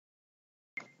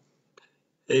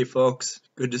Hey folks,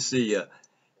 good to see you.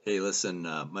 Hey, listen,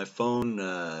 my phone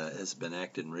has been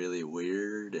acting really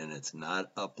weird and it's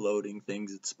not uploading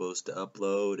things it's supposed to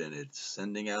upload and it's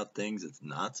sending out things it's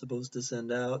not supposed to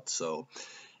send out. So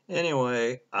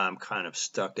anyway, I'm kind of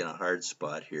stuck in a hard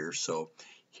spot here. So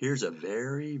here's a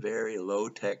very, very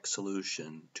low-tech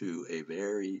solution to a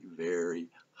very, very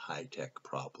high-tech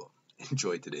problem.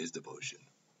 Enjoy today's devotion.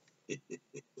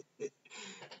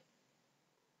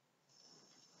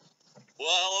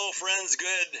 Well, hello, friends.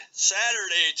 Good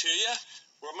Saturday to you.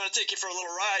 I'm going to take you for a little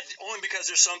ride, only because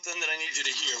there's something that I need you to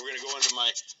hear. We're going to go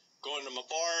into my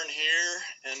barn here,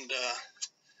 and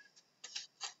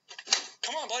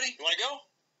come on, buddy. You want to go?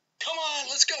 Come on,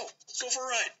 let's go. Let's go for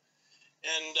a ride.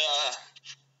 And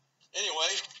anyway,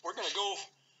 we're going to go.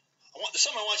 There's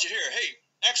something I want you to hear. Hey,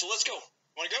 Axel, let's go.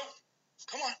 Want to go?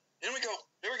 Come on. In we go.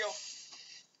 Here we go.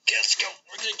 Let's go.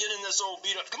 We're going to get in this old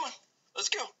beat up. Come on. Let's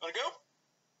go. Want to go?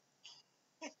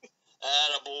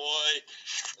 Attaboy.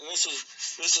 And this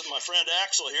is my friend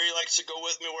Axel here. He likes to go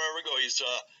with me wherever we go. He's 5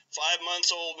 months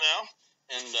old now,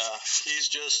 and he's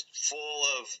just full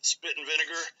of spit and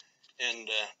vinegar, and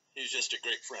he's just a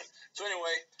great friend. So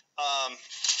anyway,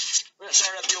 we're going to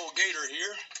start up the old gator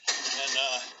here, and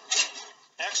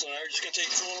Axel and I are just going to take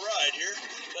you for a little ride here,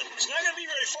 but it's not going to be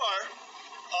very far,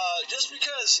 just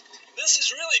because this is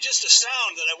really just a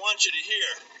sound that I want you to hear,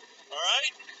 all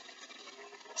right?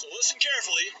 So listen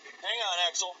carefully. Hang on,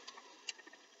 Axel.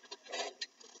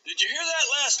 Did you hear that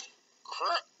last?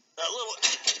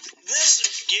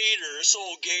 This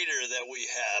old gator that we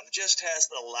have just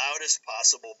has the loudest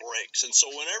possible brakes, and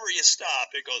so whenever you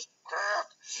stop, it goes.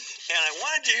 And I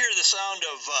wanted you to hear the sound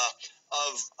of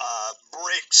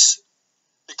brakes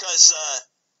because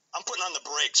I'm putting on the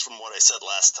brakes from what I said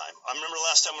last time. I remember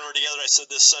last time we were together, I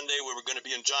said this Sunday we were going to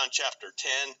be in John chapter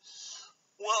 10.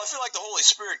 Well, I feel like the Holy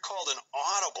Spirit called an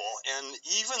audible, and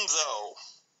even though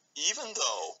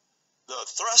the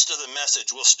thrust of the message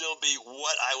will still be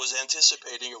what I was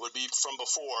anticipating it would be from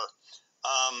before,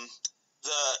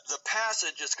 the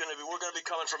passage is going to be, we're going to be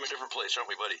coming from a different place, aren't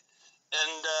we, buddy?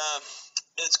 And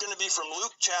it's going to be from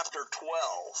Luke chapter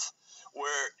 12,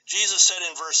 where Jesus said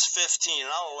in verse 15, and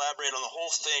I'll elaborate on the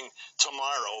whole thing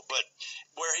tomorrow, but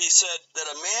where he said that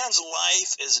a man's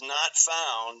life is not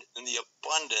found in the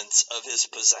abundance of his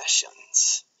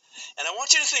possessions. And I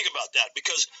want you to think about that,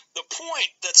 because the point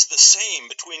that's the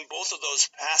same between both of those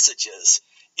passages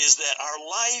is that our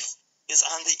life is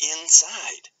on the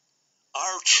inside.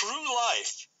 Our true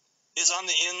life is on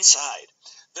the inside.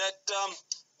 That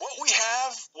what we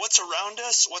have, what's around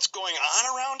us, what's going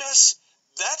on around us,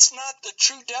 that's not the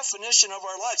true definition of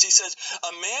our lives. He says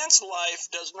a man's life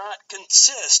does not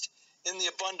consist in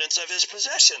the abundance of his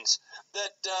possessions.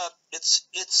 That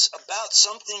it's about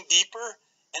something deeper,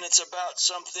 and it's about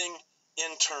something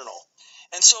internal.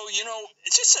 And so,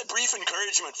 it's just a brief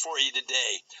encouragement for you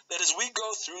today that as we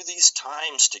go through these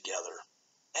times together,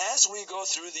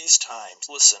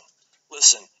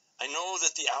 listen, I know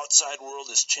that the outside world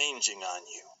is changing on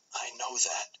you. I know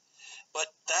that. But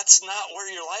that's not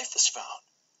where your life is found.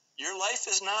 Your life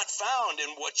is not found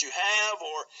in what you have,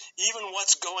 or even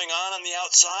what's going on the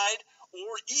outside,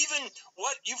 or even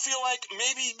what you feel like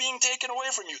maybe being taken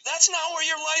away from you. That's not where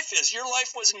your life is. Your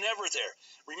life was never there.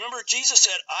 Remember, Jesus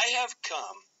said, I have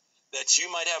come that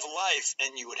you might have life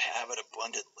and you would have it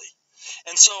abundantly.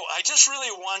 And so I just really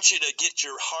want you to get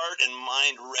your heart and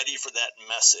mind ready for that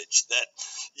message, that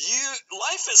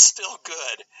life is still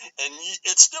good, and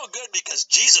it's still good because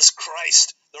Jesus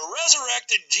Christ, the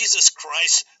resurrected Jesus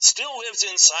Christ, still lives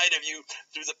inside of you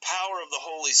through the power of the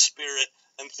Holy Spirit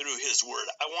and through his word.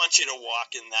 I want you to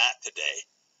walk in that today,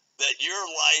 that your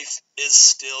life is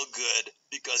still good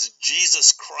because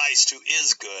Jesus Christ, who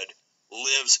is good,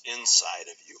 lives inside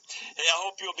of you. Hey, I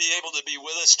hope you'll be able to be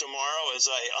with us tomorrow as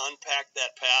I unpack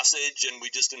that passage, and we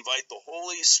just invite the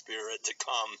Holy Spirit to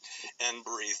come and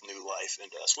breathe new life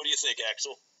into us. What do you think,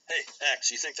 Axel? Hey, Ax,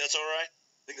 you think that's all right?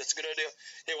 Think that's a good idea?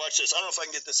 Hey, watch this. I don't know if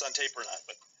I can get this on tape or not,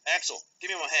 but Axel,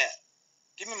 give me my hat.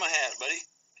 Give me my hat, buddy.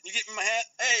 Can you get me my hat?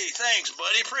 Hey, thanks,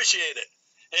 buddy. Appreciate it.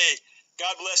 Hey,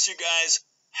 God bless you guys.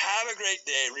 Have a great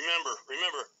day.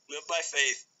 Remember, live by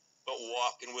faith, but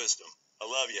walk in wisdom. I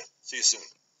love you. See you soon.